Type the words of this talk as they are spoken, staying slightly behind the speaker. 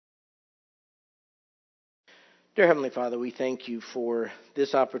Dear Heavenly Father, we thank you for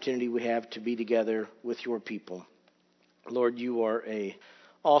this opportunity we have to be together with your people. Lord, you are an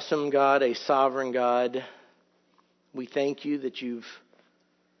awesome God, a sovereign God. We thank you that you've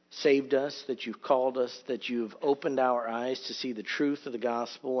saved us, that you've called us, that you've opened our eyes to see the truth of the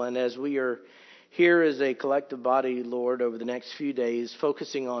gospel. And as we are here as a collective body, Lord, over the next few days,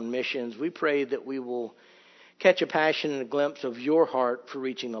 focusing on missions, we pray that we will catch a passion and a glimpse of your heart for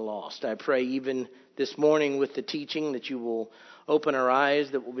reaching the lost. I pray even this morning with the teaching that you will open our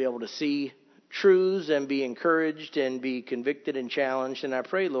eyes, that we'll be able to see truths and be encouraged and be convicted and challenged. And I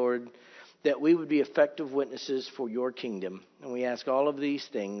pray, Lord, that we would be effective witnesses for your kingdom. And we ask all of these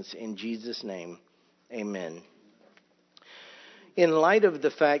things in Jesus' name. Amen. In light of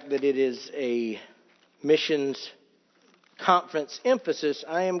the fact that it is a missions conference emphasis,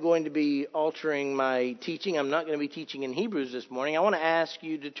 I am going to be altering my teaching. I'm not going to be teaching in Hebrews this morning. I want to ask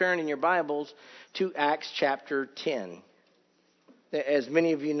you to turn in your Bibles to Acts chapter 10. As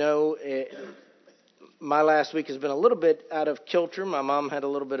many of you know, my last week has been a little bit out of kilter. My mom had a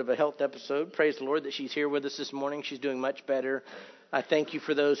little bit of a health episode. Praise the Lord that she's here with us this morning. She's doing much better. I thank you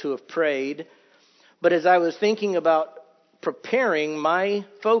for those who have prayed. But as I was thinking about preparing, my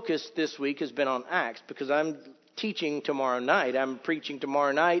focus this week has been on Acts because I'm teaching tomorrow night. I'm preaching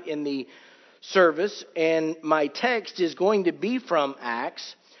tomorrow night in the service, and my text is going to be from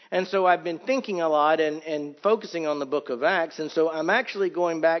Acts. And so I've been thinking a lot and focusing on the book of Acts. And so I'm actually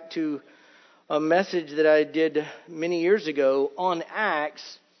going back to a message that I did many years ago on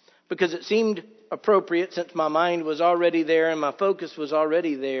Acts because it seemed appropriate, since my mind was already there and my focus was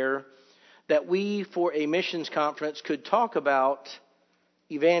already there, that we, for a missions conference, could talk about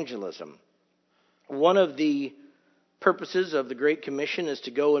evangelism. One of the purposes of the Great Commission is to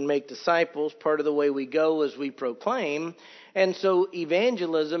go and make disciples. Part of the way we go is we proclaim. And so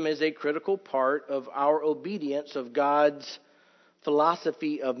evangelism is a critical part of our obedience of God's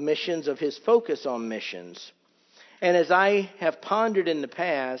philosophy of missions, of his focus on missions. And as I have pondered in the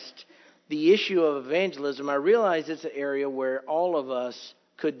past the issue of evangelism, I realize it's an area where all of us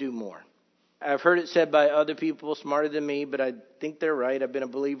could do more. I've heard it said by other people smarter than me, but I think they're right. I've been a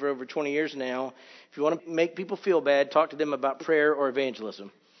believer over 20 years now. If you want to make people feel bad, talk to them about prayer or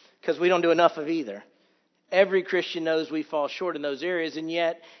evangelism, because we don't do enough of either. Every Christian knows we fall short in those areas, and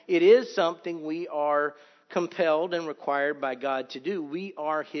yet it is something we are compelled and required by God to do. We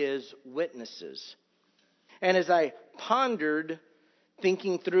are his witnesses. And as I pondered,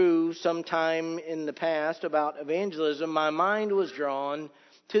 thinking through some time in the past about evangelism, my mind was drawn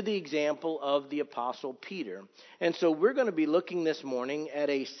to the example of the Apostle Peter. And so we're going to be looking this morning at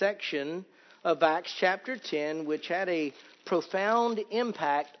a section of Acts chapter 10, which had a profound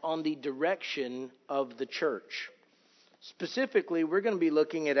impact on the direction of the church. Specifically, we're going to be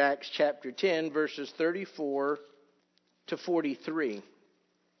looking at Acts chapter 10, verses 34 to 43.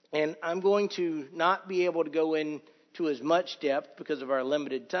 And I'm going to not be able to go into as much depth because of our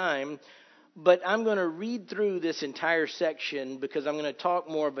limited time, but I'm going to read through this entire section because I'm going to talk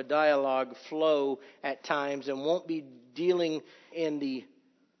more of a dialogue flow at times and won't be dealing in the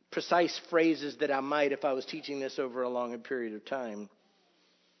precise phrases that I might if I was teaching this over a longer period of time.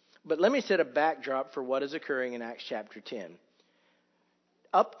 But let me set a backdrop for what is occurring in Acts chapter 10.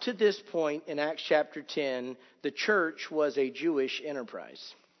 Up to this point in Acts chapter 10, the church was a Jewish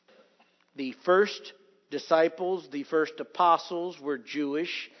enterprise. The first disciples, the first apostles were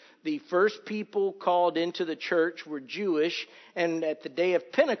Jewish. The first people called into the church were Jewish. And at the day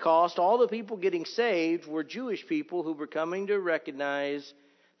of Pentecost, all the people getting saved were Jewish people who were coming to recognize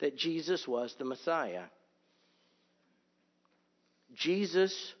that Jesus was the Messiah.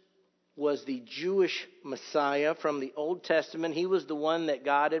 Jesus was the Jewish Messiah from the Old Testament. He was the one that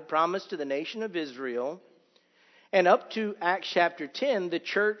God had promised to the nation of Israel. And up to Acts chapter 10, the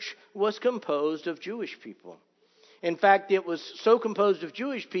church was composed of Jewish people. In fact, it was so composed of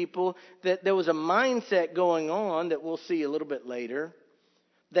Jewish people that there was a mindset going on that we'll see a little bit later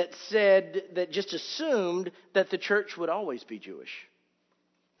that said, that just assumed that the church would always be Jewish.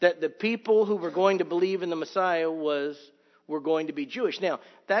 That the people who were going to believe in the Messiah were going to be Jewish. Now,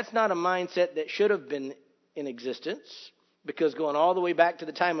 that's not a mindset that should have been in existence, because going all the way back to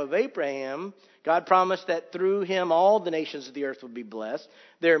the time of Abraham, God promised that through him all the nations of the earth would be blessed.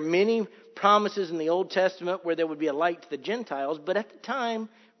 There are many promises in the Old Testament where there would be a light to the Gentiles, but at the time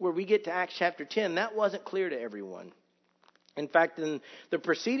where we get to Acts chapter 10, that wasn't clear to everyone. In fact, in the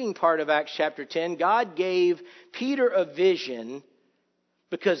preceding part of Acts chapter 10, God gave Peter a vision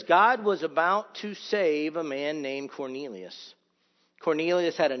because God was about to save a man named Cornelius.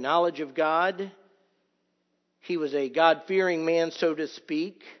 Cornelius had a knowledge of God. He was a God-fearing man, so to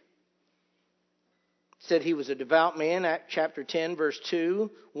speak. Said he was a devout man, Acts chapter 10, verse 2,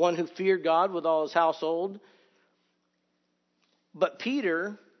 one who feared God with all his household. But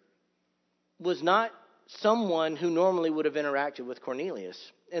Peter was not someone who normally would have interacted with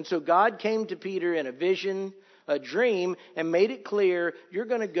Cornelius. And so God came to Peter in a vision, a dream, and made it clear, you're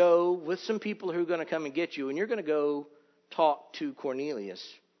going to go with some people who are going to come and get you, and you're going to go talk to Cornelius.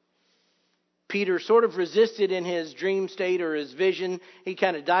 Peter sort of resisted in his dream state or his vision. He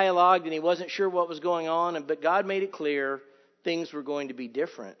kind of dialogued and he wasn't sure what was going on, but God made it clear things were going to be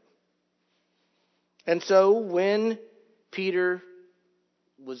different. And so when Peter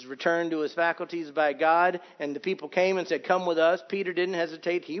was returned to his faculties by God and the people came and said, "Come with us," Peter didn't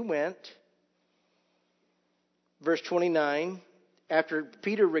hesitate. He went. Verse 29, after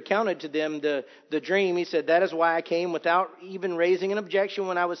Peter recounted to them the dream, he said, "That is why I came without even raising an objection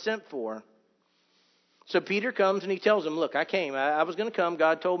when I was sent for." So Peter comes and he tells them, "Look, I came. I was going to come.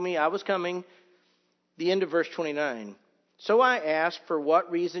 God told me I was coming." The end of verse 29. "So I ask for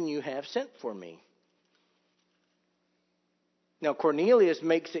what reason you have sent for me." Now Cornelius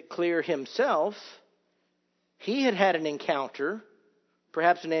makes it clear himself. He had had an encounter,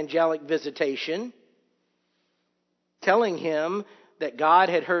 perhaps an angelic visitation, telling him that God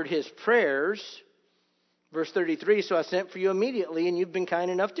had heard his prayers. Verse 33, "So I sent for you immediately, and you've been kind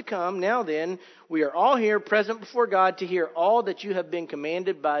enough to come. Now then, we are all here present before God to hear all that you have been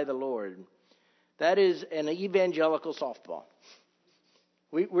commanded by the Lord." That is an evangelical softball.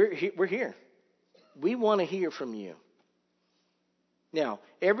 We're here. We want to hear from you. Now,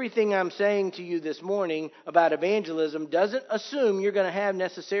 everything I'm saying to you this morning about evangelism doesn't assume you're going to have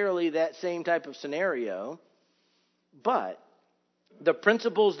necessarily that same type of scenario. But the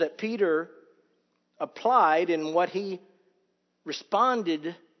principles that Peter applied and what he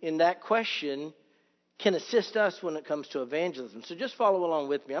responded in that question can assist us when it comes to evangelism. So just follow along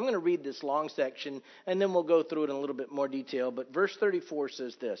with me. I'm going to read this long section and then we'll go through it in a little bit more detail. But verse 34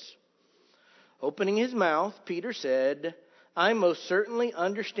 says this: "Opening his mouth, Peter said, I most certainly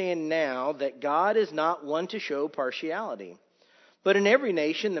understand now that God is not one to show partiality. But in every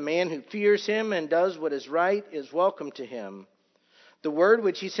nation, the man who fears him and does what is right is welcome to him. The word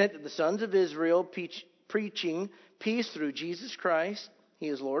which he sent to the sons of Israel, preaching peace through Jesus Christ, he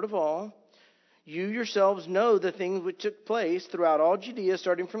is Lord of all. You yourselves know the things which took place throughout all Judea,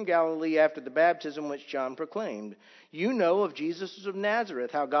 starting from Galilee after the baptism which John proclaimed. You know of Jesus of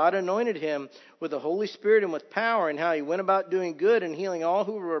Nazareth, how God anointed him with the Holy Spirit and with power, and how he went about doing good and healing all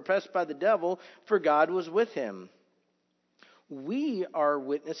who were oppressed by the devil, for God was with him. We are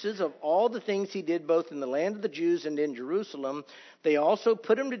witnesses of all the things he did both in the land of the Jews and in Jerusalem. They also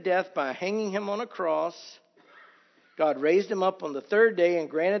put him to death by hanging him on a cross. God raised him up on the third day and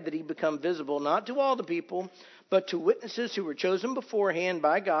granted that he become visible, not to all the people, but to witnesses who were chosen beforehand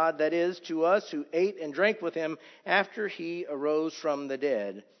by God, that is, to us who ate and drank with him after he arose from the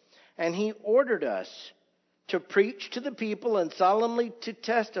dead. And he ordered us to preach to the people and solemnly to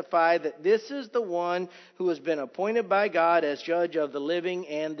testify that this is the one who has been appointed by God as judge of the living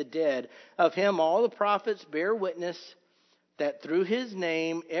and the dead. Of him all the prophets bear witness that through his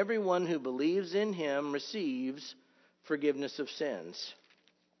name everyone who believes in him receives forgiveness of sins."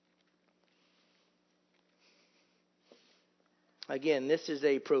 Again, this is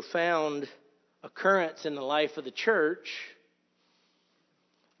a profound occurrence in the life of the church.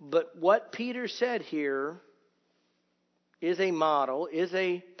 But what Peter said here is a model, is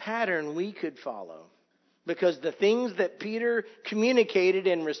a pattern we could follow. Because the things that Peter communicated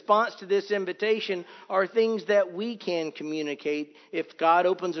in response to this invitation are things that we can communicate if God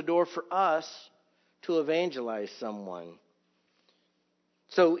opens a door for us to evangelize someone.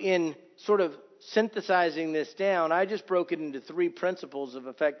 So in sort of synthesizing this down, I just broke it into 3 principles of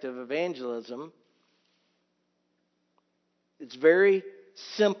effective evangelism. It's very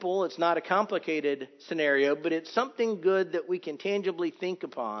simple. It's not a complicated scenario, but it's something good that we can tangibly think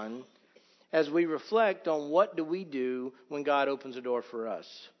upon as we reflect on what do we do when God opens a door for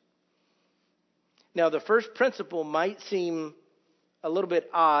us. Now, the first principle might seem a little bit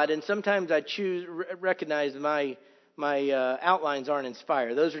odd, and sometimes I recognize my outlines aren't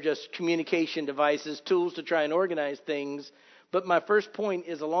inspired. Those are just communication devices, tools to try and organize things. But my first point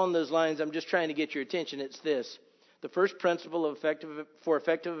is along those lines. I'm just trying to get your attention. It's this. The first principle for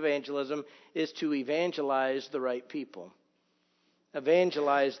effective evangelism is to evangelize the right people.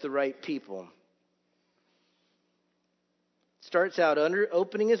 Evangelize the right people. Starts out under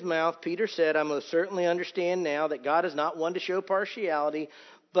opening his mouth. Peter said, I most certainly understand now that God is not one to show partiality,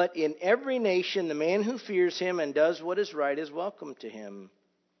 but in every nation the man who fears him and does what is right is welcome to him.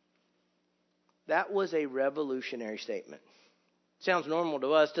 That was a revolutionary statement. Sounds normal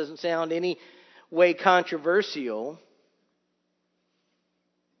to us. Doesn't sound any way controversial,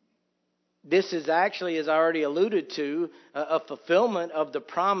 this is actually, as I already alluded to, a fulfillment of the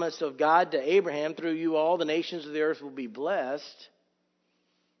promise of God to Abraham. Through you all the nations of the earth will be blessed.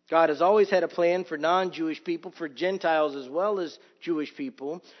 God has always had a plan for non-Jewish people, for Gentiles as well as Jewish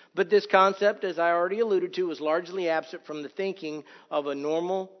people. But this concept, as I already alluded to, was largely absent from the thinking of a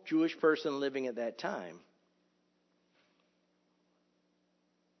normal Jewish person living at that time.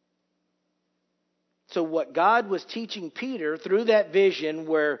 So what God was teaching Peter through that vision,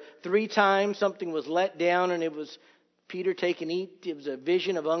 where 3 times something was let down and it was Peter take and eat, it was a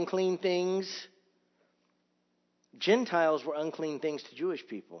vision of unclean things. Gentiles were unclean things to Jewish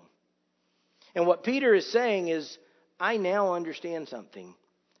people. And what Peter is saying is, I now understand something.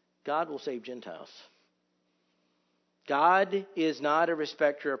 God will save Gentiles. God is not a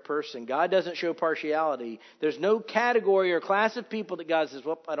respecter of person. God doesn't show partiality. There's no category or class of people that God says,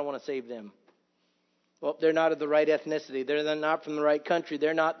 well, I don't want to save them. Well, they're not of the right ethnicity. They're not from the right country.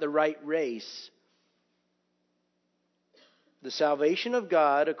 They're not the right race. The salvation of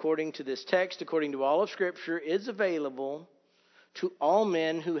God, according to this text, according to all of Scripture, is available to all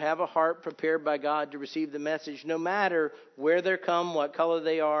men who have a heart prepared by God to receive the message, no matter where they come, what color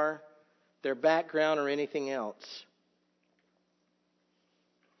they are, their background, or anything else.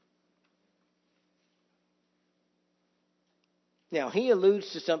 Now, he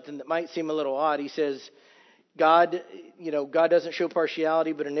alludes to something that might seem a little odd. He says, God doesn't show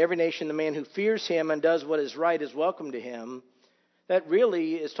partiality, but in every nation the man who fears him and does what is right is welcome to him. That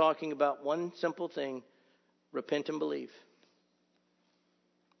really is talking about one simple thing: repent and believe.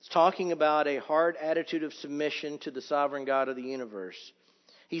 It's talking about a hard attitude of submission to the sovereign God of the universe.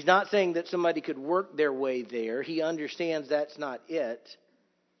 He's not saying that somebody could work their way there. He understands that's not it.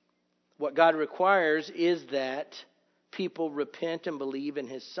 What God requires is that people repent and believe in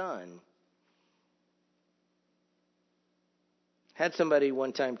His Son. Had somebody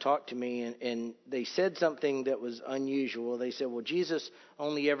one time talk to me, and they said something that was unusual. They said, well, Jesus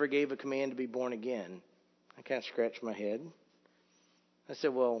only ever gave a command to be born again. I kind of scratched my head. I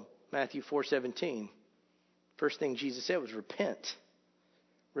said, well, Matthew 4:17. First thing Jesus said was repent.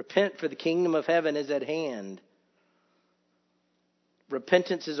 Repent, for the kingdom of heaven is at hand.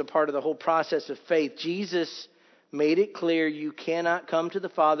 Repentance is a part of the whole process of faith. Jesus made it clear you cannot come to the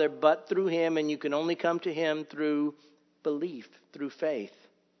Father but through Him, and you can only come to Him through belief, through faith.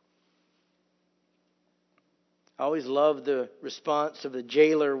 I always loved the response of the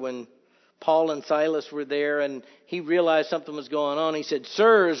jailer when Paul and Silas were there and he realized something was going on. He said,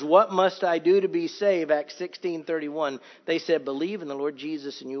 sirs, what must I do to be saved? Acts 16:31. They said, believe in the Lord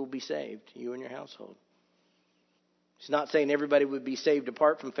Jesus and you will be saved, you and your household. He's not saying everybody would be saved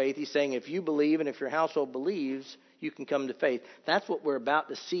apart from faith. He's saying if you believe and if your household believes, you can come to faith. That's what we're about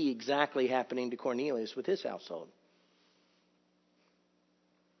to see exactly happening to Cornelius with his household.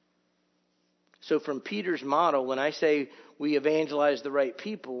 So from Peter's model, when I say we evangelize the right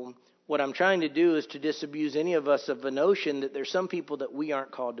people, what I'm trying to do is to disabuse any of us of the notion that there's some people that we aren't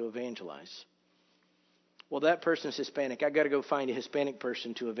called to evangelize. Well, that person's Hispanic. I've got to go find a Hispanic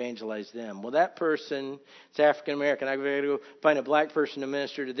person to evangelize them. Well, that person is African American. I've got to go find a black person to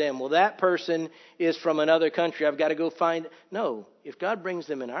minister to them. Well, that person is from another country. I've got to go find... No, if God brings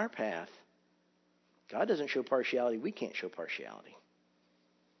them in our path, God doesn't show partiality. We can't show partiality.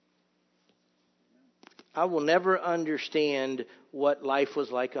 I will never understand what life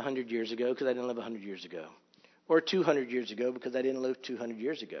was like 100 years ago because I didn't live 100 years ago. Or 200 years ago because I didn't live 200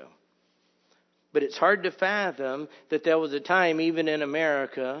 years ago. But it's hard to fathom that there was a time, even in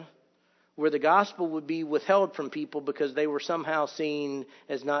America, where the gospel would be withheld from people because they were somehow seen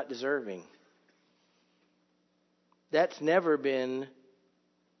as not deserving. That's never been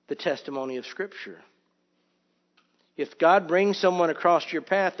the testimony of Scripture. If God brings someone across your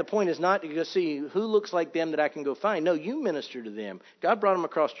path, the point is not to go see who looks like them that I can go find. No, you minister to them. God brought them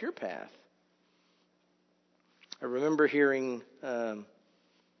across your path. I remember hearing...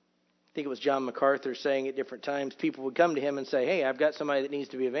 I think it was John MacArthur saying at different times, people would come to him and say, hey, I've got somebody that needs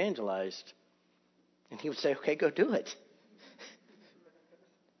to be evangelized. And he would say, okay, go do it.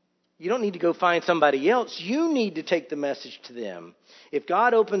 You don't need to go find somebody else. You need to take the message to them. If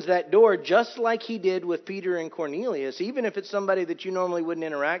God opens that door, just like He did with Peter and Cornelius, even if it's somebody that you normally wouldn't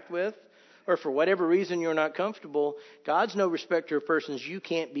interact with, or for whatever reason you're not comfortable, God's no respecter of persons. You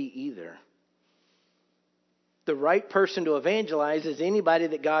can't be either. The right person to evangelize is anybody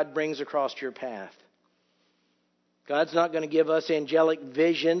that God brings across your path. God's not going to give us angelic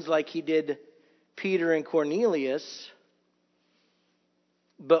visions like He did Peter and Cornelius.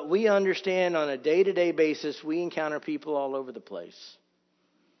 But we understand on a day-to-day basis, we encounter people all over the place.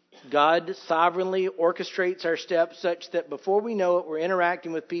 God sovereignly orchestrates our steps such that before we know it, we're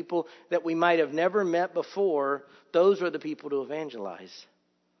interacting with people that we might have never met before. Those are the people to evangelize.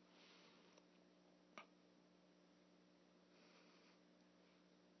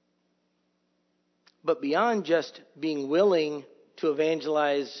 But beyond just being willing to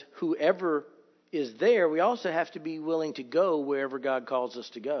evangelize whoever is there, we also have to be willing to go wherever God calls us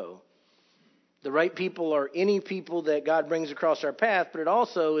to go. The right people are any people that God brings across our path, but it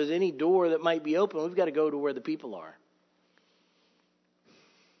also is any door that might be open. We've got to go to where the people are.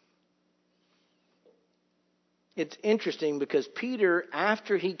 It's interesting because Peter,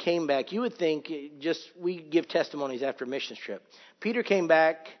 after he came back, you would think we give testimonies after a missions trip. Peter came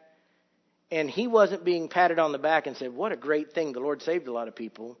back and he wasn't being patted on the back and said, what a great thing, the Lord saved a lot of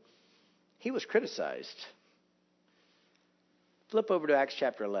people. He was criticized. Flip over to Acts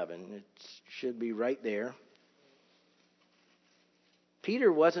chapter 11. It should be right there. Peter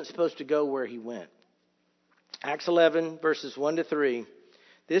wasn't supposed to go where he went. Acts 11, verses 1 to 3.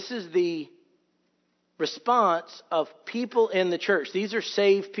 This is the response of people in the church. These are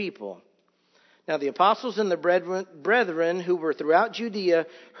saved people. Now the apostles and the brethren who were throughout Judea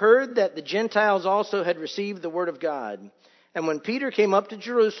heard that the Gentiles also had received the word of God. And when Peter came up to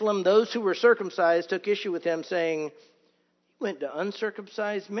Jerusalem, those who were circumcised took issue with him, saying, went to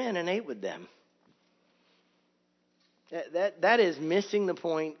uncircumcised men and ate with them. That is missing the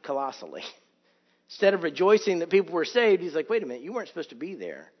point colossally. Instead of rejoicing that people were saved, he's like, wait a minute, you weren't supposed to be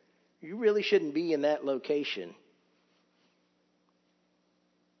there. You really shouldn't be in that location.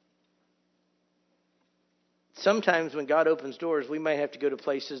 Sometimes when God opens doors, we might have to go to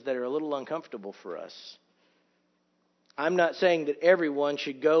places that are a little uncomfortable for us. I'm not saying that everyone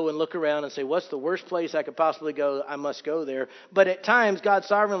should go and look around and say, what's the worst place I could possibly go? I must go there. But at times, God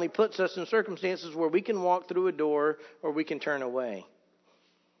sovereignly puts us in circumstances where we can walk through a door or we can turn away.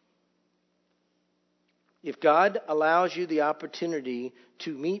 If God allows you the opportunity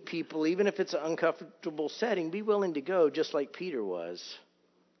to meet people, even if it's an uncomfortable setting, be willing to go just like Peter was.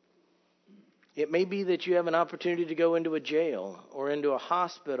 It may be that you have an opportunity to go into a jail or into a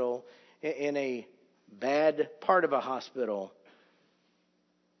hospital in a bad part of a hospital.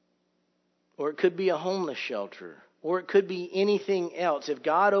 Or it could be a homeless shelter. Or it could be anything else. If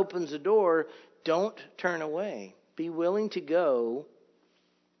God opens a door, don't turn away. Be willing to go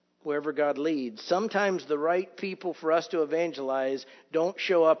wherever God leads. Sometimes the right people for us to evangelize don't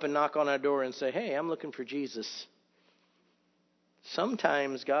show up and knock on our door and say, hey, I'm looking for Jesus.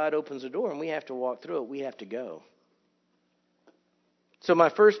 Sometimes God opens a door and we have to walk through it. We have to go. So my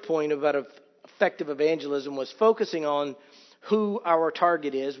first point about effective evangelism was focusing on who our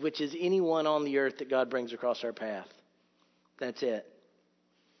target is, which is anyone on the earth that God brings across our path. That's it.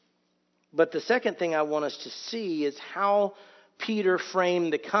 But the second thing I want us to see is how Peter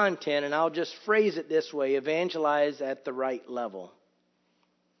framed the content, and I'll just phrase it this way: evangelize at the right level.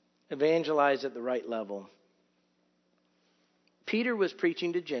 Evangelize at the right level. Peter was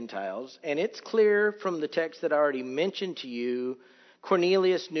preaching to Gentiles, and it's clear from the text that I already mentioned to you,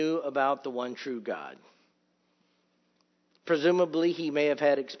 Cornelius knew about the one true God. Presumably, he may have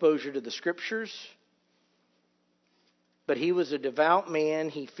had exposure to the Scriptures, but he was a devout man.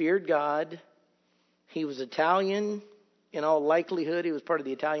 He feared God. He was Italian. In all likelihood, he was part of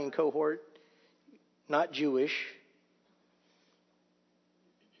the Italian cohort, not Jewish.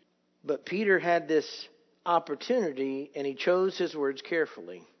 But Peter had this opportunity, and he chose his words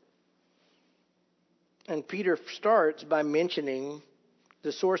carefully. And Peter starts by mentioning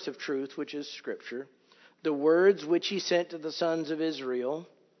the source of truth, which is Scripture, the words which he sent to the sons of Israel,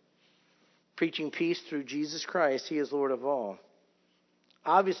 preaching peace through Jesus Christ. He is Lord of all.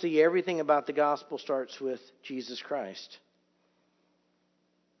 Obviously, everything about the gospel starts with Jesus Christ.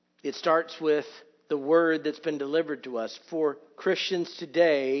 It starts with the word that's been delivered to us. For Christians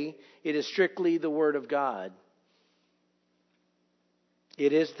today, it is strictly the Word of God.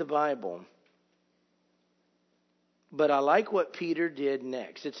 It is the Bible. But I like what Peter did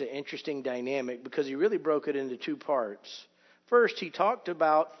next. It's an interesting dynamic because he really broke it into two parts. First, he talked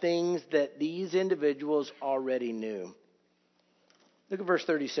about things that these individuals already knew. Look at verse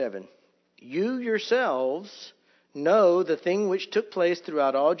 37. You yourselves know the thing which took place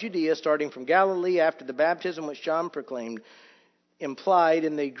throughout all Judea, starting from Galilee after the baptism which John proclaimed. Implied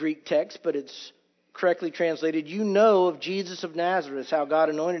in the Greek text, but it's correctly translated. You know of Jesus of Nazareth, how God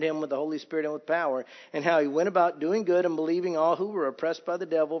anointed him with the Holy Spirit and with power, and how he went about doing good and believing all who were oppressed by the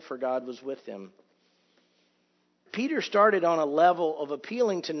devil, for God was with him. Peter started on a level of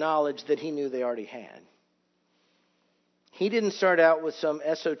appealing to knowledge that he knew they already had. He didn't start out with some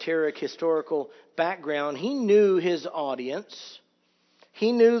esoteric historical background. He knew his audience.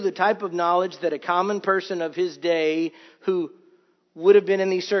 He knew the type of knowledge that a common person of his day who would have been in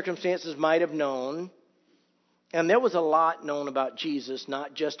these circumstances might have known. And there was a lot known about Jesus,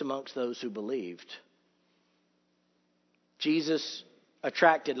 not just amongst those who believed. Jesus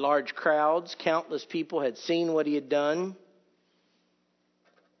attracted large crowds. Countless people had seen what he had done.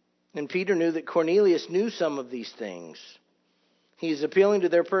 And Peter knew that Cornelius knew some of these things. He's appealing to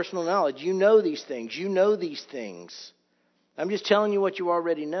their personal knowledge. You know these things. You know these things. I'm just telling you what you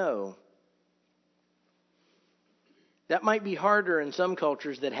already know. That might be harder in some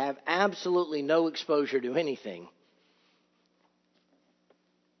cultures that have absolutely no exposure to anything.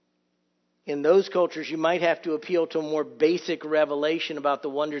 In those cultures, you might have to appeal to a more basic revelation about the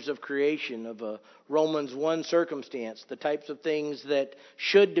wonders of creation, of a Romans 1 circumstance, the types of things that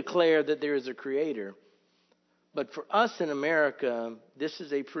should declare that there is a creator. But for us in America, this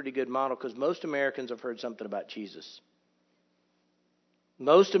is a pretty good model because most Americans have heard something about Jesus.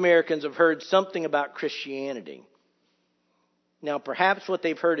 Most Americans have heard something about Christianity. Now, perhaps what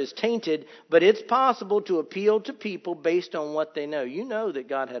they've heard is tainted, but it's possible to appeal to people based on what they know. You know that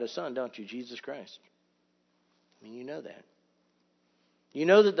God had a son, don't you? Jesus Christ. I mean, you know that. You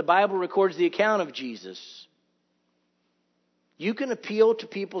know that the Bible records the account of Jesus. You can appeal to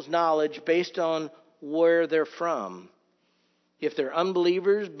people's knowledge based on where they're from. If they're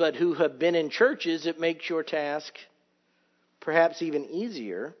unbelievers but who have been in churches, it makes your task perhaps even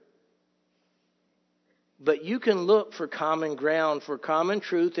easier. But you can look for common ground, for common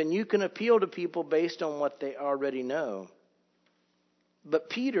truth, and you can appeal to people based on what they already know. But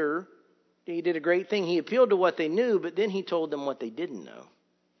Peter, he did a great thing. He appealed to what they knew, but then he told them what they didn't know,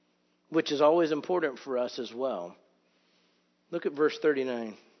 which is always important for us as well. Look at verse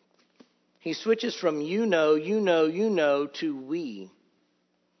 39. He switches from you know to we.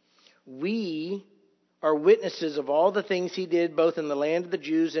 We are witnesses of all the things he did both in the land of the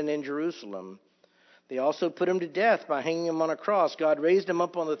Jews and in Jerusalem. They also put him to death by hanging him on a cross. God raised him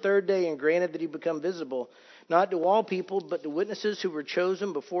up on the third day and granted that he become visible, not to all people, but to witnesses who were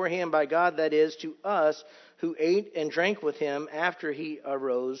chosen beforehand by God, that is, to us who ate and drank with him after he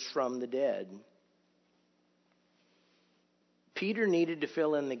arose from the dead. Peter needed to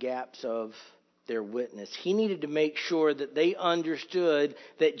fill in the gaps of their witness. He needed to make sure that they understood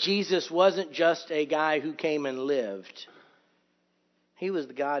that Jesus wasn't just a guy who came and lived. He was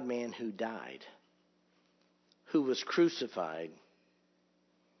the God-man who died, who was crucified.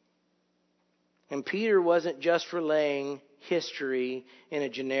 And Peter wasn't just relaying history in a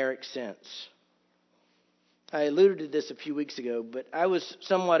generic sense. I alluded to this a few weeks ago, but I was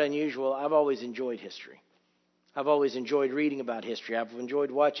somewhat unusual. I've always enjoyed history. I've always enjoyed reading about history. I've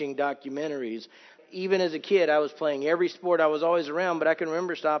enjoyed watching documentaries. Even as a kid, I was playing every sport. I was always around, but I can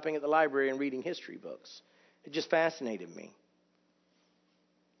remember stopping at the library and reading history books. It just fascinated me.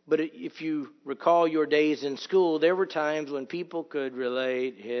 But if you recall your days in school, there were times when people could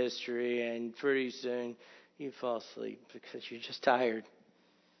relate history, and pretty soon you fall asleep because you're just tired.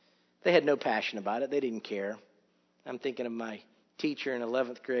 They had no passion about it. They didn't care. I'm thinking of my teacher in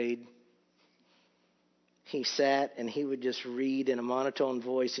 11th grade. He sat and he would just read in a monotone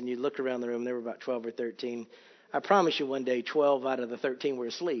voice, and you'd look around the room. There were about 12 or 13. I promise you one day 12 out of the 13 were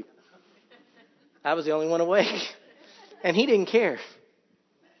asleep. I was the only one awake. And he didn't care.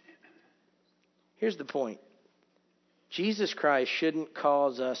 Here's the point. Jesus Christ shouldn't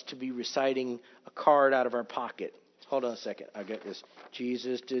cause us to be reciting a card out of our pocket. Hold on a second. I got this.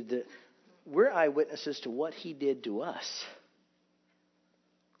 Jesus did the... We're eyewitnesses to what he did to us.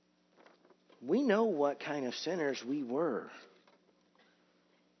 We know what kind of sinners we were.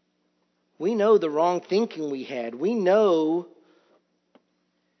 We know the wrong thinking we had. We know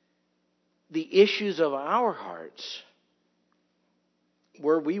the issues of our hearts.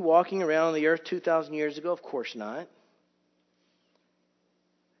 Were we walking around the earth 2,000 years ago? Of course not.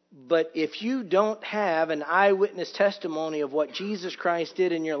 But if you don't have an eyewitness testimony of what Jesus Christ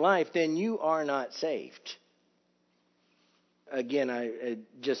did in your life, then you are not saved. Again,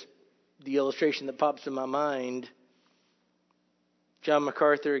 the illustration that pops in my mind, John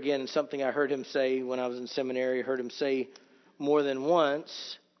MacArthur, again, something I heard him say when I was in seminary, heard him say more than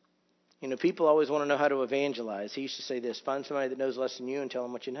once. You know, people always want to know how to evangelize. He used to say this: find somebody that knows less than you and tell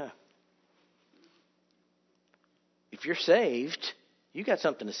them what you know. If you're saved, you got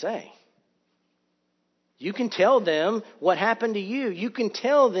something to say. You can tell them what happened to you. You can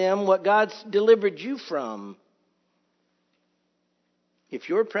tell them what God's delivered you from. If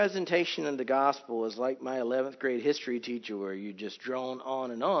your presentation of the gospel is like my 11th grade history teacher where you just drone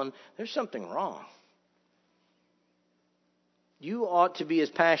on and on, there's something wrong. You ought to be as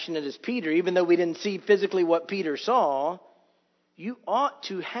passionate as Peter, even though we didn't see physically what Peter saw. You ought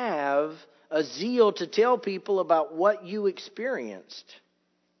to have a zeal to tell people about what you experienced.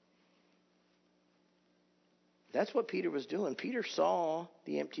 That's what Peter was doing. Peter saw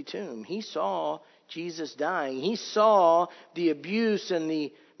the empty tomb. He saw Jesus dying. He saw the abuse and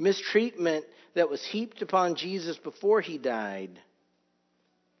the mistreatment that was heaped upon Jesus before he died.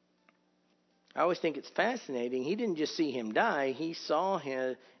 I always think it's fascinating. He didn't just see him die. He saw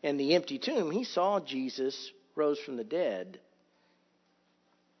him in the empty tomb. He saw Jesus rose from the dead.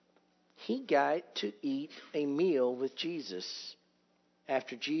 He got to eat a meal with Jesus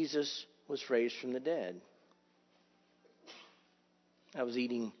after Jesus was raised from the dead. I was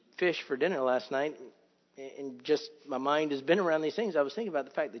eating fish for dinner last night, and just my mind has been around these things. I was thinking about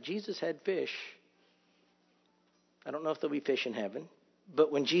the fact that Jesus had fish. I don't know if there'll be fish in heaven,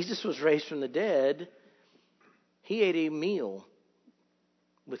 but when Jesus was raised from the dead, he ate a meal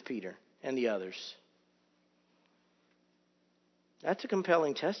with Peter and the others. That's a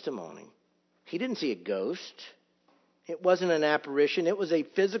compelling testimony. He didn't see a ghost. It wasn't an apparition. It was a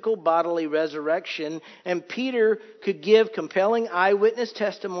physical bodily resurrection. And Peter could give compelling eyewitness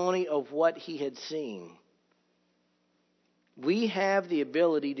testimony of what he had seen. We have the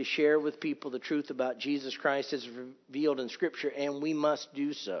ability to share with people the truth about Jesus Christ as revealed in Scripture, and we must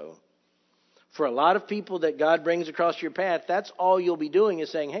do so. For a lot of people that God brings across your path, that's all you'll be doing is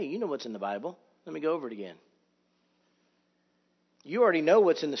saying, hey, you know what's in the Bible. Let me go over it again. You already know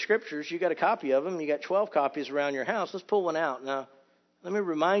what's in the Scriptures. You got a copy of them. You got 12 copies around your house. Let's pull one out. Now, let me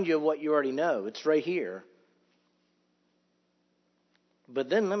remind you of what you already know. It's right here.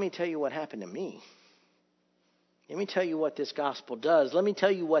 But then let me tell you what happened to me. Let me tell you what this gospel does. Let me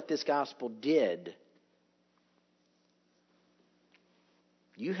tell you what this gospel did.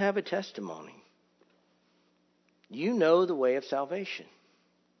 You have a testimony. You know the way of salvation.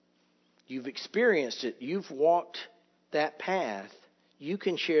 You've experienced it. You've walked that path. You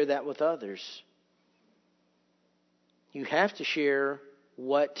can share that with others. You have to share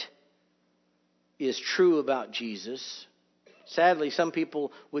what is true about Jesus. Sadly, some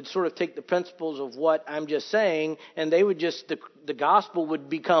people would sort of take the principles of what I'm just saying, and they would just, the gospel would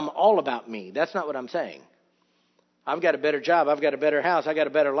become all about me. That's not what I'm saying. I've got a better job. I've got a better house. I've got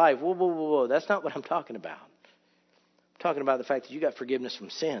a better life. Whoa, whoa, whoa, whoa. That's not what I'm talking about. I'm talking about the fact that you got forgiveness from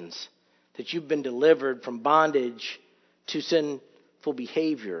sins, that you've been delivered from bondage to sinful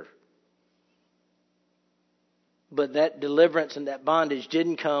behavior. But that deliverance and that bondage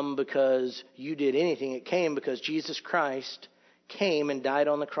didn't come because you did anything. It came because Jesus Christ came and died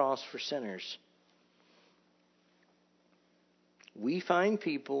on the cross for sinners. We find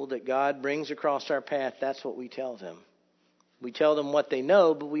people that God brings across our path. That's what we tell them. We tell them what they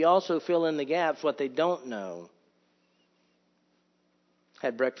know, but we also fill in the gaps, what they don't know.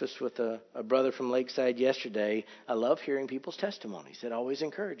 Had breakfast with a brother from Lakeside yesterday. I love hearing people's testimonies. It always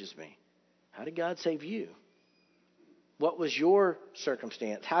encourages me. How did God save you? What was your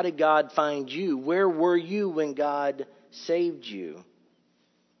circumstance? How did God find you? Where were you when God saved you?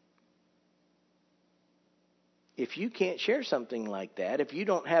 If you can't share something like that, if you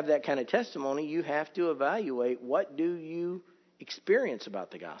don't have that kind of testimony, you have to evaluate, what do you experience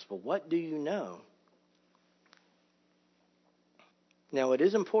about the gospel? What do you know? Now, it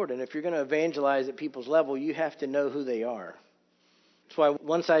is important, if you're going to evangelize at people's level, you have to know who they are. That's why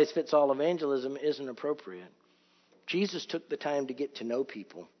one-size-fits-all evangelism isn't appropriate. Jesus took the time to get to know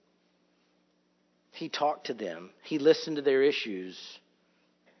people. He talked to them. He listened to their issues.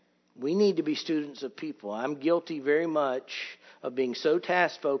 We need to be students of people. I'm guilty very much of being so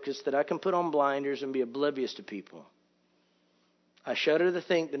task-focused that I can put on blinders and be oblivious to people. I shudder to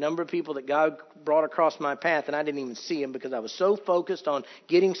think the number of people that God brought across my path and I didn't even see them because I was so focused on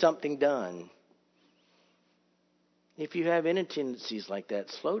getting something done. If you have any tendencies like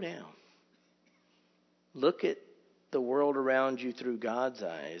that, slow down. Look at the world around you through God's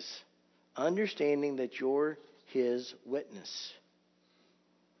eyes, understanding that you're His witness.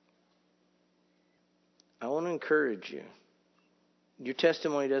 I want to encourage you. Your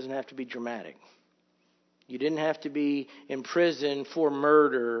testimony doesn't have to be dramatic. You didn't have to be in prison for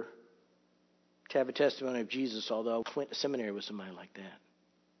murder to have a testimony of Jesus, although I went to seminary with somebody like that,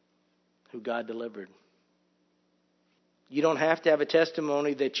 who God delivered. You don't have to have a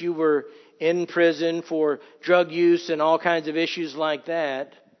testimony that you were in prison for drug use and all kinds of issues like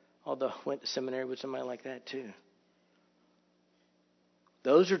that, although I went to seminary with somebody like that too.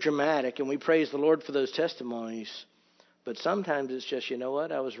 Those are dramatic, and we praise the Lord for those testimonies. But sometimes it's just, you know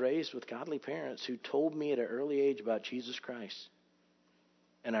what? I was raised with godly parents who told me at an early age about Jesus Christ.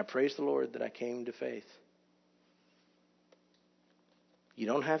 And I praise the Lord that I came to faith. You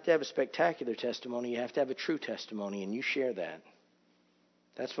don't have to have a spectacular testimony. You have to have a true testimony, and you share that.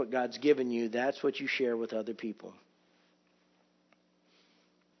 That's what God's given you. That's what you share with other people.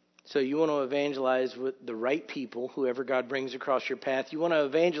 So you want to evangelize with the right people, whoever God brings across your path. You want to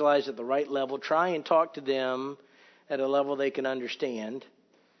evangelize at the right level. Try and talk to them at a level they can understand.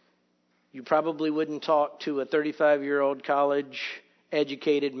 You probably wouldn't talk to a 35-year-old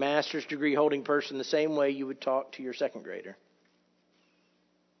college-educated, master's degree-holding person the same way you would talk to your second grader.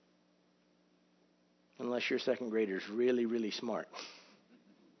 Unless your second grader is really, really smart.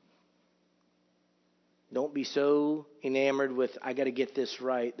 Don't be so enamored with, I got to get this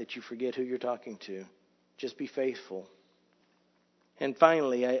right, that you forget who you're talking to. Just be faithful. And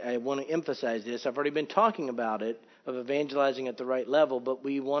finally, I want to emphasize this. I've already been talking about it, of evangelizing at the right level, but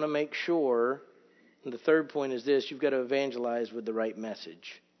we want to make sure, and the third point is this, you've got to evangelize with the right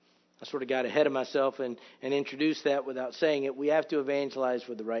message. I sort of got ahead of myself and introduced that without saying it. We have to evangelize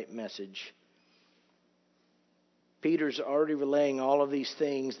with the right message. Peter's already relaying all of these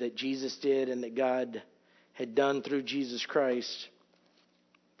things that Jesus did and that God had done through Jesus Christ.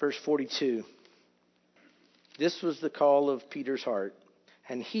 Verse 42. This was the call of Peter's heart.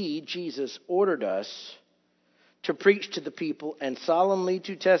 And he, Jesus, ordered us to preach to the people and solemnly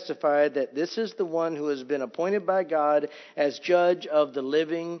to testify that this is the one who has been appointed by God as judge of the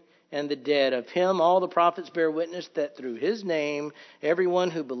living and the dead. Of him all the prophets bear witness that through his name everyone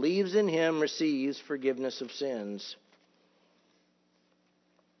who believes in him receives forgiveness of sins.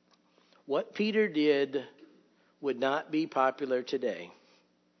 What Peter did would not be popular today.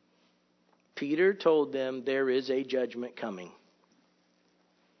 Peter told them there is a judgment coming.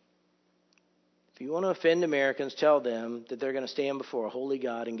 If you want to offend Americans, tell them that they're going to stand before a holy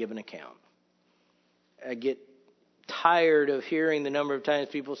God and give an account. I get tired of hearing the number of times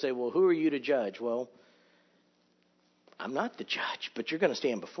people say, well, who are you to judge? Well, I'm not the judge, but you're going to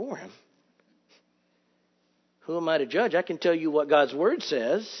stand before him. Who am I to judge? I can tell you what God's word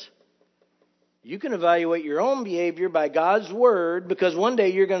says. You can evaluate your own behavior by God's word, because one day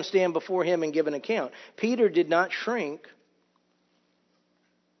you're going to stand before him and give an account. Peter did not shrink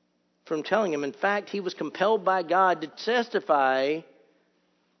from telling him. In fact, he was compelled by God to testify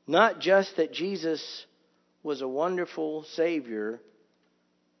not just that Jesus was a wonderful Savior,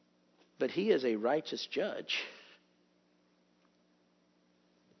 but he is a righteous judge.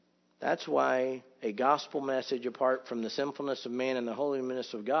 That's why a gospel message apart from the sinfulness of man and the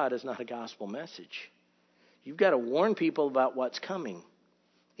holiness of God is not a gospel message. You've got to warn people about what's coming,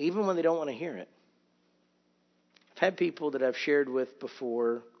 even when they don't want to hear it. I've had people that I've shared with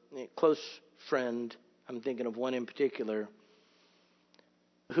before, a close friend, I'm thinking of one in particular,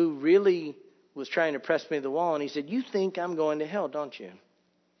 who really was trying to press me to the wall, and he said, you think I'm going to hell, don't you?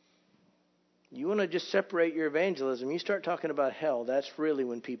 You want to just separate your evangelism. You start talking about hell, that's really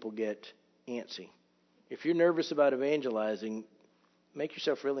when people get antsy. If you're nervous about evangelizing, make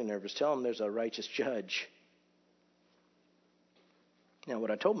yourself really nervous. Tell them there's a righteous judge. Now,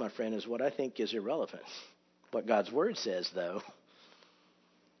 what I told my friend is what I think is irrelevant. What God's word says, though,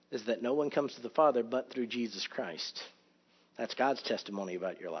 is that no one comes to the Father but through Jesus Christ. That's God's testimony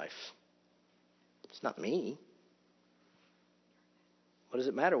about your life. It's not me. What does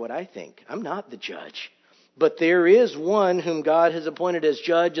it matter what I think? I'm not the judge. But there is one whom God has appointed as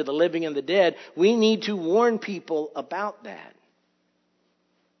judge of the living and the dead. We need to warn people about that.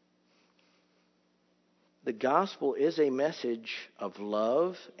 The gospel is a message of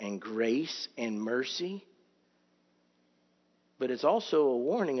love and grace and mercy. But it's also a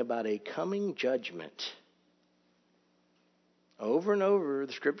warning about a coming judgment. Over and over,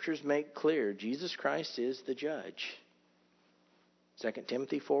 the scriptures make clear Jesus Christ is the judge. 2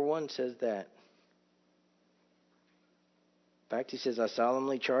 Timothy 4:1 says that. In fact, he says, I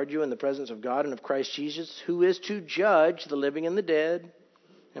solemnly charge you in the presence of God and of Christ Jesus, who is to judge the living and the dead,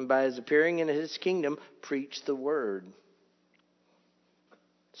 and by his appearing in his kingdom, preach the word.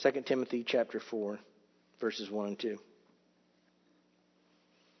 2 Timothy chapter 4, verses 1 and 2.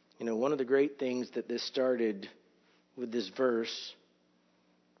 You know, one of the great things that this started with this verse,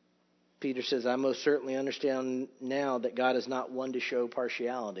 Peter says, I most certainly understand now that God is not one to show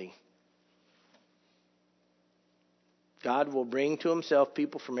partiality. God will bring to himself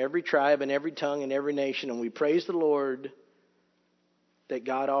people from every tribe and every tongue and every nation, and we praise the Lord that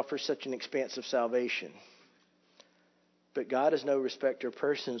God offers such an expansive salvation. But God is no respecter of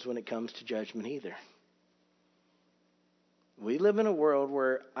persons when it comes to judgment either. We live in a world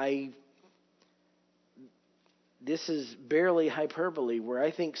where this is barely hyperbole, where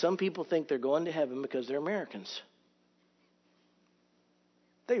I think some people think they're going to heaven because they're Americans.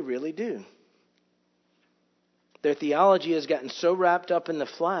 They really do. Their theology has gotten so wrapped up in the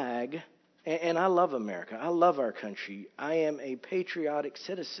flag And I love America. I love our country. I am a patriotic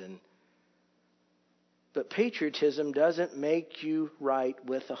citizen. But patriotism doesn't make you right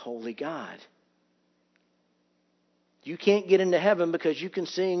with a holy God. You can't get into heaven because you can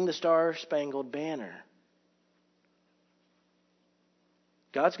sing the Star-Spangled Banner.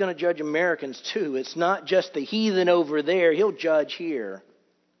 God's going to judge Americans too. It's not just the heathen over there. He'll judge here.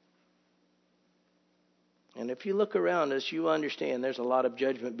 And if you look around us, you understand there's a lot of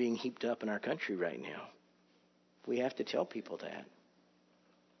judgment being heaped up in our country right now. We have to tell people that.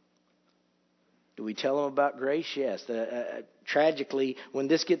 Do we tell them about grace? Yes. Tragically, when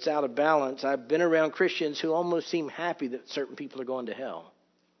this gets out of balance, I've been around Christians who almost seem happy that certain people are going to hell.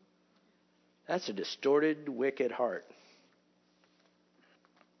 That's a distorted, wicked heart.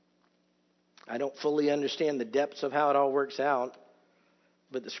 I don't fully understand the depths of how it all works out,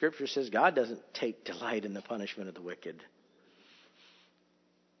 but the Scripture says God doesn't take delight in the punishment of the wicked.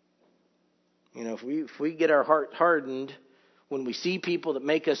 You know, if we get our heart hardened, when we see people that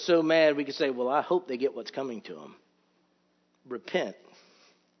make us so mad, we can say, well, I hope they get what's coming to them. Repent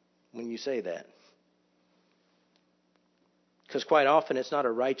when you say that. Because quite often it's not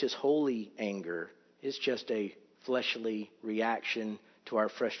a righteous, holy anger. It's just a fleshly reaction to our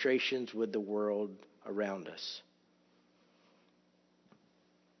frustrations with the world around us.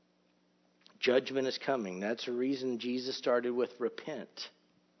 Judgment is coming. That's the reason Jesus started with repent.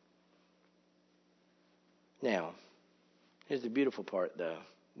 Now, here's the beautiful part, though.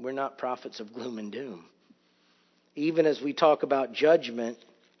 We're not prophets of gloom and doom. Even as we talk about judgment,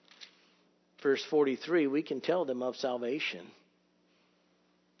 verse 43, we can tell them of salvation.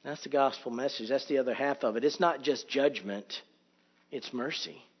 That's the gospel message. That's the other half of it. It's not just judgment. It's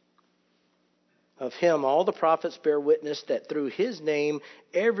mercy. Of him, all the prophets bear witness that through his name,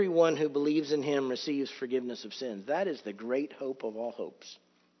 everyone who believes in him receives forgiveness of sins. That is the great hope of all hopes.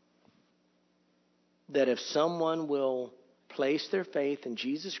 That if someone will place their faith in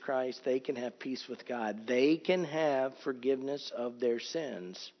Jesus Christ, they can have peace with God. They can have forgiveness of their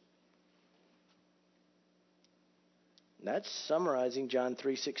sins. That's summarizing John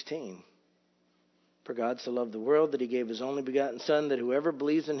 3:16. For God so loved the world that he gave his only begotten Son, that whoever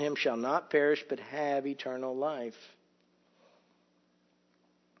believes in him shall not perish but have eternal life.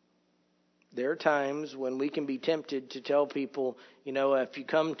 There are times when we can be tempted to tell people, you know, if you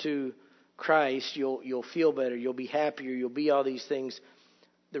come to Christ, you'll feel better, you'll be happier, you'll be all these things.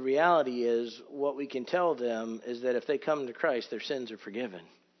 The reality is, what we can tell them is that if they come to Christ, their sins are forgiven.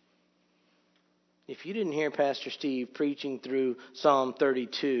 If you didn't hear Pastor Steve preaching through Psalm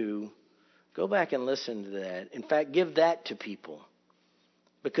 32, go back and listen to that. In fact, give that to people.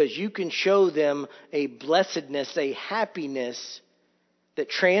 Because you can show them a blessedness, a happiness that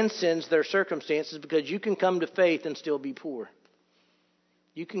transcends their circumstances, because you can come to faith and still be poor.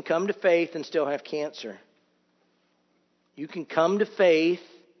 You can come to faith and still have cancer. You can come to faith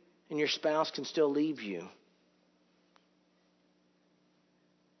and your spouse can still leave you.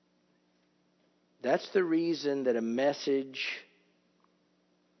 That's the reason that a message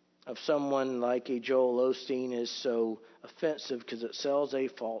of someone like a Joel Osteen is so offensive, because it sells a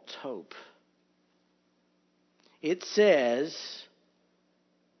false hope. It says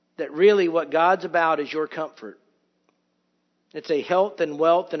that really what God's about is your comfort. It's a health and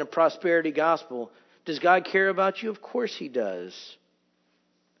wealth and a prosperity gospel. Does God care about you? Of course he does.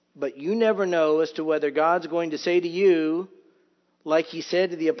 But you never know as to whether God's going to say to you, like he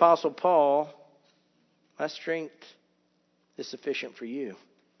said to the Apostle Paul, my strength is sufficient for you.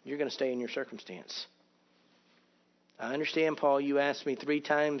 You're going to stay in your circumstance. I understand, Paul, you asked me 3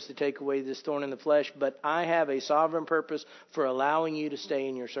 times to take away this thorn in the flesh, but I have a sovereign purpose for allowing you to stay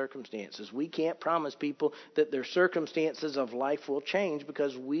in your circumstances. We can't promise people that their circumstances of life will change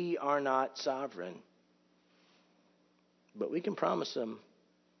because we are not sovereign. But we can promise them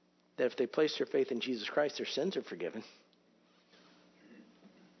that if they place their faith in Jesus Christ, their sins are forgiven.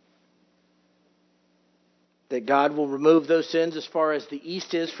 That God will remove those sins as far as the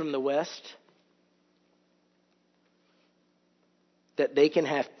east is from the west. That they can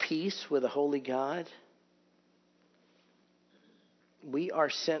have peace with a holy God. We are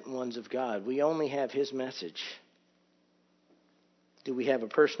sent ones of God. We only have his message. Do we have a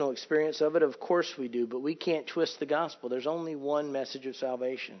personal experience of it? Of course we do, but we can't twist the gospel. There's only one message of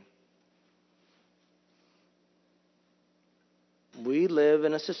salvation. We live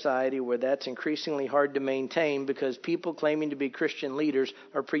in a society where that's increasingly hard to maintain because people claiming to be Christian leaders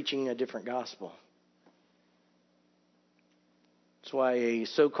are preaching a different gospel. That's why a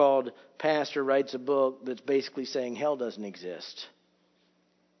so-called pastor writes a book that's basically saying hell doesn't exist.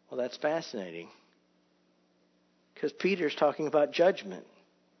 Well, that's fascinating. Because Peter's talking about judgment.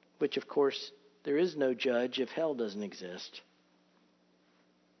 which of course there is no judge if hell doesn't exist.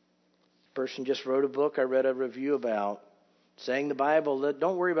 A person just wrote a book I read a review about, saying the Bible,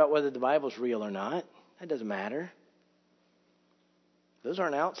 don't worry about whether the Bible's real or not. That doesn't matter. Those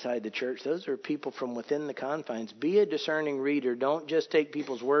aren't outside the church. Those are people from within the confines. Be a discerning reader. Don't just take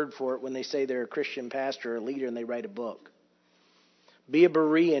people's word for it when they say they're a Christian pastor or a leader and they write a book. Be a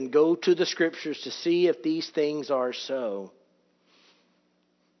Berean. Go to the Scriptures to see if these things are so.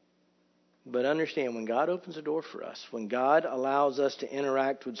 But understand, when God opens a door for us, when God allows us to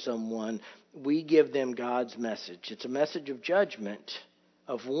interact with someone, we give them God's message. It's a message of judgment,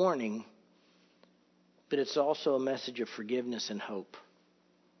 of warning, but it's also a message of forgiveness and hope.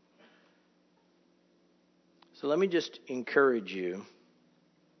 So let me just encourage you.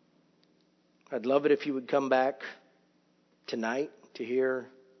 I'd love it if you would come back tonight to hear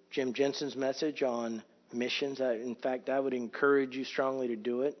Jim Jensen's message on missions. In fact, I would encourage you strongly to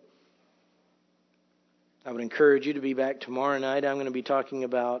do it. I would encourage you to be back tomorrow night. I'm going to be talking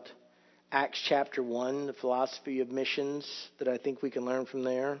about Acts chapter 1, the philosophy of missions that I think we can learn from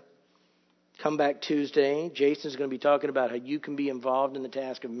there. Come back Tuesday. Jason's going to be talking about how you can be involved in the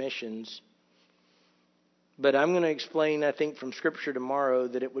task of missions. But I'm going to explain, I think, from Scripture tomorrow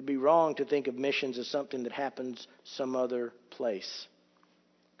that it would be wrong to think of missions as something that happens some other place.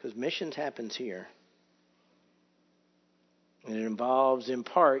 Because missions happens here. And it involves, in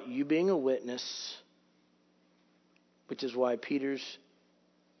part, you being a witness, which is why Peter's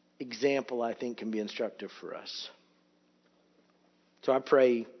example, I think, can be instructive for us. So I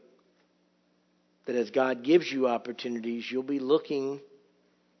pray that as God gives you opportunities, you'll be looking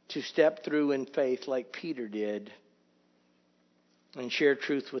to step through in faith like Peter did and share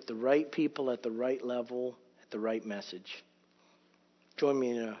truth with the right people at the right level, at the right message. Join me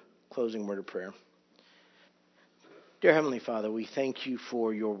in a closing word of prayer. Dear Heavenly Father, we thank you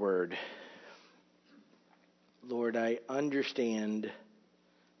for your word. Lord, I understand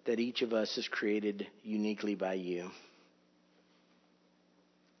that each of us is created uniquely by you.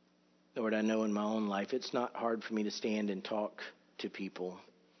 Lord, I know in my own life it's not hard for me to stand and talk to people.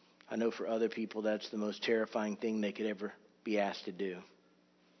 I know for other people that's the most terrifying thing they could ever be asked to do.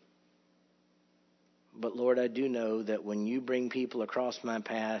 But Lord, I do know that when you bring people across my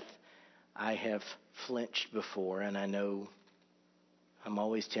path, I have flinched before, and I know I'm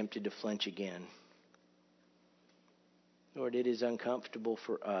always tempted to flinch again. Lord, it is uncomfortable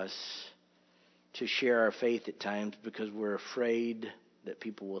for us to share our faith at times because we're afraid that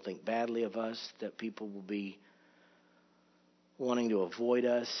people will think badly of us, that people will be wanting to avoid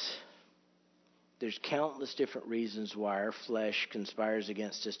us. There's countless different reasons why our flesh conspires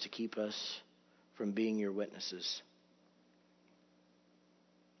against us to keep us from being your witnesses.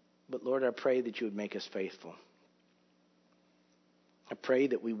 But Lord, I pray that you would make us faithful. I pray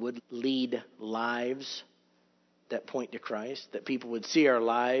that we would lead lives that point to Christ, that people would see our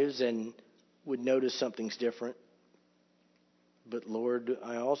lives and would notice something's different. But Lord,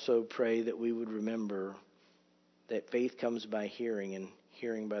 I also pray that we would remember that faith comes by hearing, and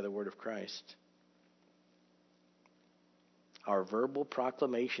hearing by the word of Christ. Our verbal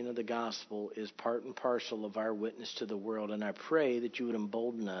proclamation of the gospel is part and parcel of our witness to the world, and I pray that you would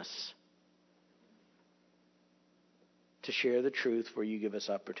embolden us to share the truth where you give us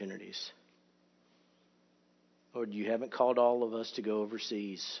opportunities. Lord, you haven't called all of us to go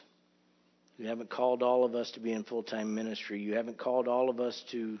overseas. You haven't called all of us to be in full-time ministry. You haven't called all of us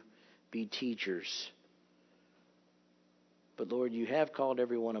to be teachers. But Lord, you have called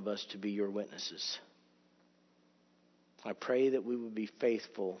every one of us to be your witnesses. I pray that we would be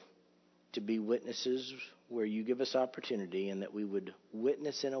faithful to be witnesses where you give us opportunity, and that we would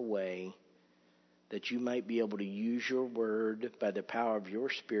witness in a way that you might be able to use your word by the power of your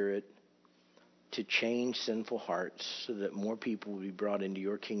Spirit to change sinful hearts so that more people will be brought into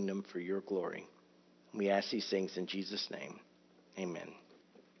your kingdom for your glory. We ask these things in Jesus' name. Amen.